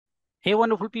Hey,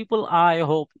 wonderful people. I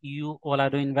hope you all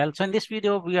are doing well. So in this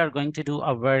video, we are going to do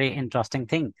a very interesting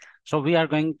thing. So we are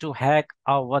going to hack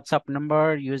our WhatsApp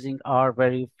number using our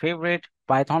very favorite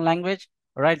Python language.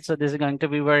 All right, so this is going to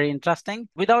be very interesting.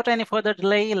 Without any further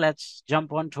delay, let's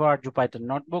jump onto our Jupyter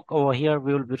notebook. Over here,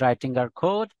 we will be writing our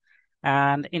code.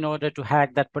 And in order to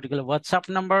hack that particular WhatsApp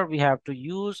number, we have to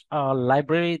use a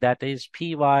library that is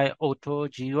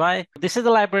PyAutoGUI. This is the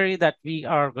library that we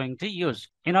are going to use.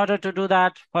 In order to do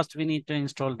that, first we need to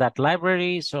install that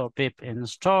library. So pip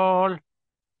install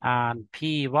and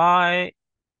PyAutoGUI.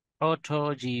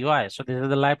 So this is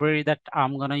the library that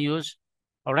I'm going to use.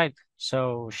 All right.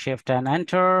 So shift and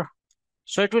enter.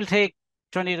 So it will take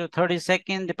 20 to 30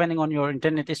 seconds, depending on your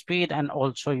internet speed and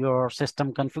also your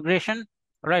system configuration.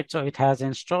 All right, so it has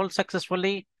installed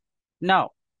successfully. Now,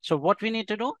 so what we need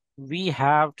to do, we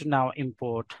have to now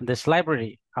import this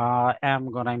library. I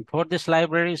am going to import this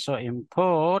library. So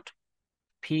import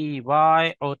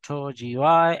PyAutoGUI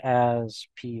as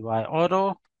PyAuto,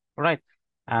 all right,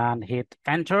 and hit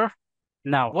enter.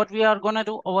 Now, what we are going to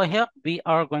do over here, we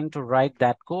are going to write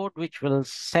that code which will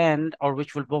send or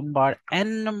which will bombard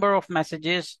n number of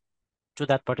messages to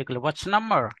that particular WhatsApp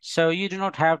number. So you do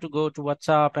not have to go to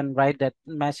WhatsApp and write that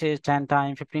message 10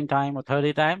 times, 15 times, or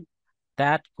 30 times.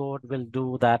 That code will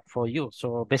do that for you.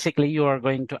 So basically, you are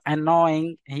going to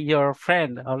annoying your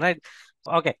friend. All right.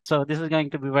 Okay. So this is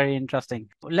going to be very interesting.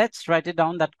 Let's write it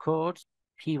down that code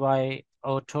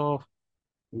pyauto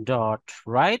dot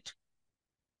write.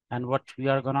 And what we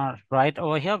are going to write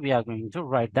over here, we are going to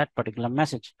write that particular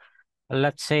message.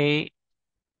 Let's say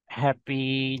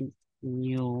Happy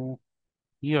New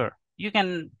Year. You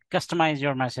can customize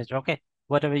your message. Okay.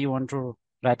 Whatever you want to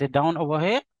write it down over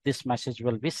here, this message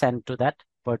will be sent to that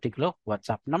particular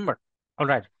WhatsApp number. All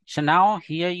right. So now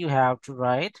here you have to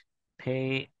write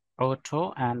pay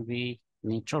auto and we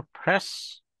need to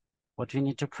press what we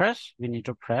need to press. We need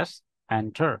to press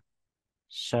enter.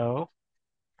 So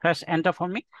press enter for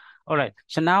me. All right.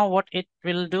 So now what it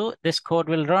will do, this code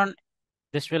will run.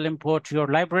 This will import your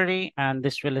library and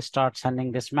this will start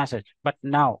sending this message. But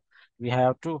now we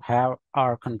have to have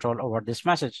our control over this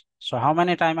message. So how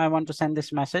many times I want to send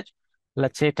this message?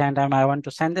 Let's say 10 times I want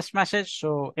to send this message.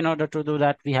 So in order to do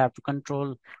that, we have to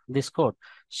control this code.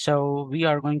 So we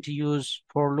are going to use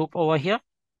for loop over here,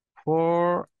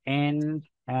 for in,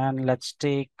 and let's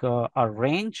take a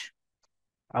range.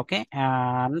 Okay.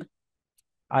 And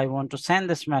I want to send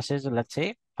this message, let's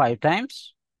say 5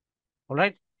 times. All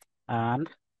right. And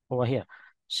over here.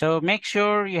 So make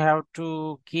sure you have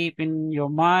to keep in your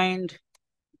mind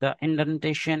the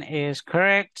indentation is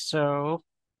correct. So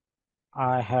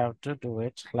I have to do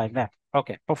it like that.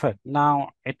 Okay, perfect. Now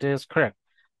it is correct.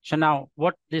 So now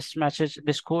what this message,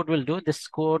 this code will do, this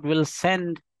code will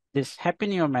send this Happy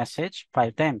New Year message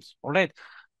 5 times. All right.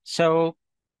 So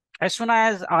as soon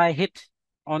as I hit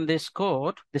on this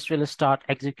code, this will start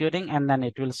executing and then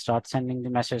it will start sending the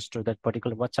message to that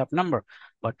particular WhatsApp number.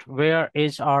 But where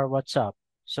is our WhatsApp?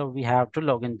 So we have to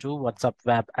log into WhatsApp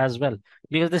web as well,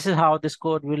 because this is how this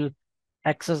code will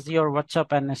access your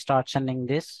WhatsApp and start sending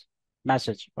this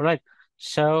message. All right.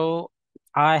 So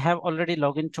I have already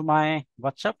logged into my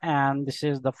WhatsApp and this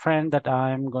is the friend that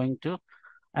I'm going to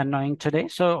annoying today.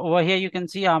 So over here, you can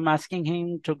see I'm asking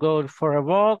him to go for a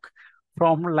walk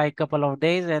from like couple of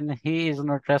days and he is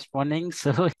not responding.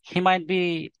 So he might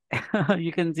be,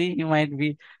 you can see he might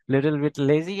be a little bit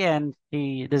lazy and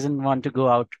he doesn't want to go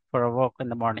out for a walk in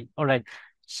the morning. All right.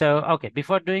 So, okay,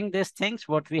 before doing these things,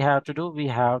 what we have to do, we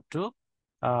have to,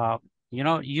 uh,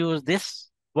 use this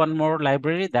one more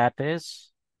library that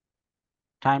is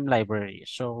time library.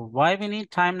 So why we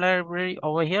need time library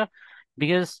over here?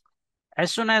 Because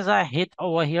as soon as I hit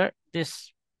over here,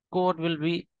 this code will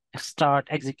be start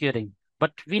executing.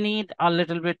 But we need a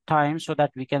little bit time so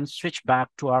that we can switch back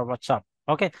to our WhatsApp.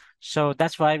 Okay, so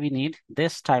that's why we need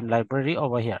this time library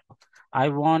over here. I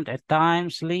want a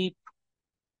time sleep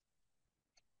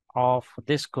of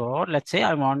this code. Let's say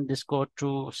I want this code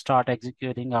to start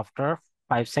executing after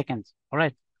 5 seconds. All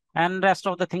right, and rest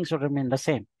of the things will remain the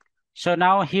same. So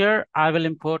now here I will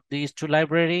import these two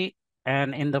library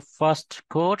and in the first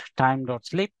code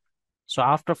time.sleep. So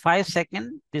after 5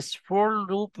 seconds, this for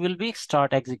loop will be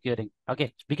start executing.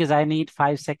 Okay, because I need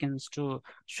 5 seconds to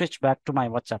switch back to my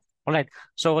WhatsApp. All right,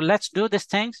 so let's do these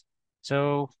things.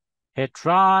 So hit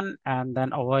run and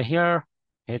then over here,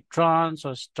 hit run.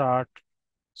 So start.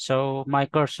 So my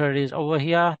cursor is over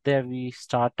here. There we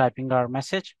start typing our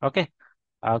message. Okay,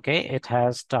 okay, it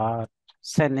has start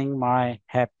sending my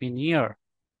Happy New Year.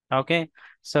 Okay,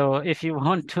 so if you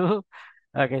want to,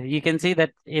 okay, you can see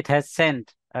that it has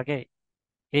sent. Okay,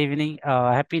 evening,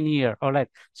 happy new year. All right.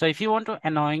 So if you want to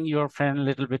annoying your friend a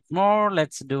little bit more,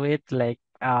 let's do it like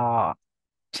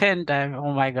 10 times.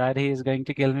 Oh my God, he is going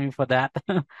to kill me for that.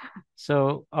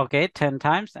 So, okay, 10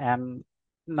 times. And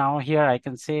now here I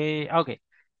can say, okay,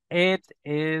 it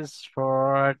is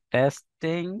for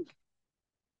testing.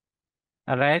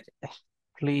 All right.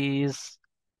 Please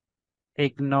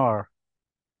ignore.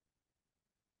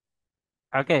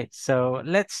 Okay, so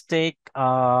let's take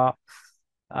 10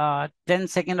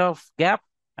 second of gap.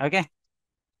 Okay.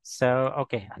 So,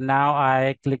 okay, now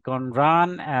I click on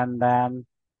run and then,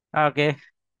 okay,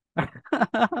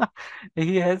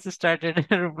 he has started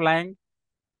replying,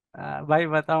 भाई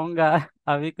बताऊंगा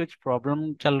अभी कुछ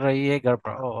problem चल रही है घर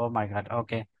पर oh my God,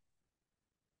 okay.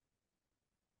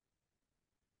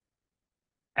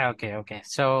 Okay,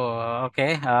 so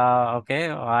okay,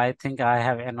 I think I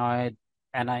have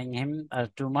annoying him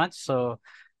too much, so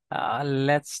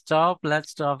let's stop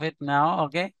it now.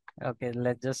 Okay,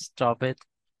 let's just stop it.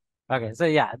 Okay, so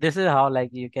yeah, this is how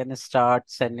like you can start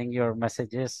sending your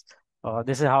messages.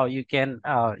 This is how you can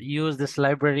use this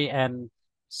library and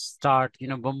start,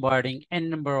 bombarding n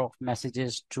number of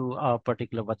messages to a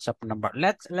particular WhatsApp number.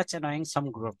 Let's annoying some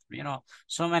group.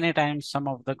 So many times some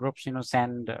of the groups,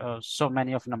 send so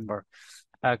many of number.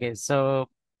 Okay, so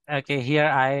okay, here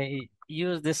I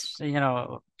use this,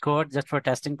 code just for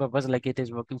testing purpose, like it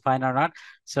is working fine or not.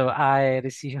 So I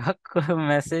receive a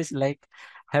message like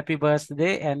happy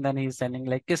birthday, and then he's sending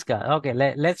like kiska. Okay,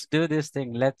 let's do this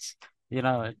thing. Let's,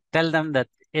 tell them that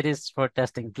it is for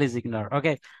testing. Please ignore.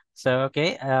 Okay. So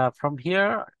okay, from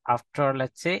here after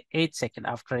let's say 8 second,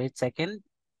 after 8 second,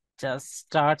 just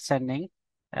start sending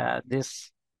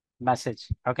this message.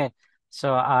 Okay.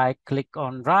 So I click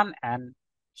on run and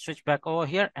switch back over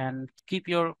here and keep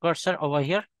your cursor over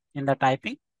here in the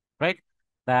typing, right?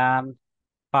 Then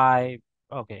five.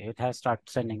 Okay, it has started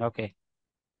sending. Okay.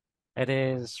 It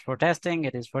is for testing.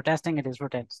 It is for testing. It is for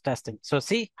testing. So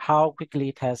see how quickly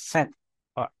it has sent,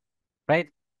 right?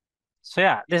 So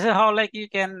yeah, this is how like you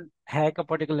can hack a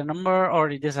particular number, or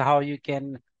this is how you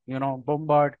can,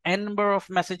 bombard n number of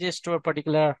messages to a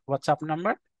particular WhatsApp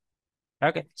number.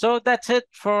 Okay, so that's it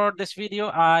for this video.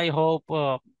 I hope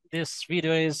this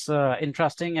video is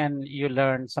interesting and you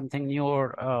learned something new,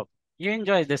 or you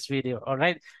enjoyed this video. All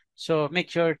right. So make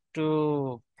sure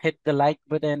to hit the like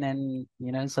button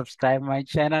and subscribe my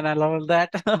channel and all of that.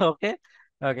 Okay.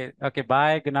 Okay.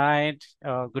 Bye. Good night.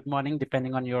 Good morning,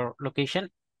 depending on your location.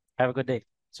 Have a good day.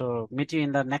 So meet you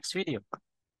in the next video.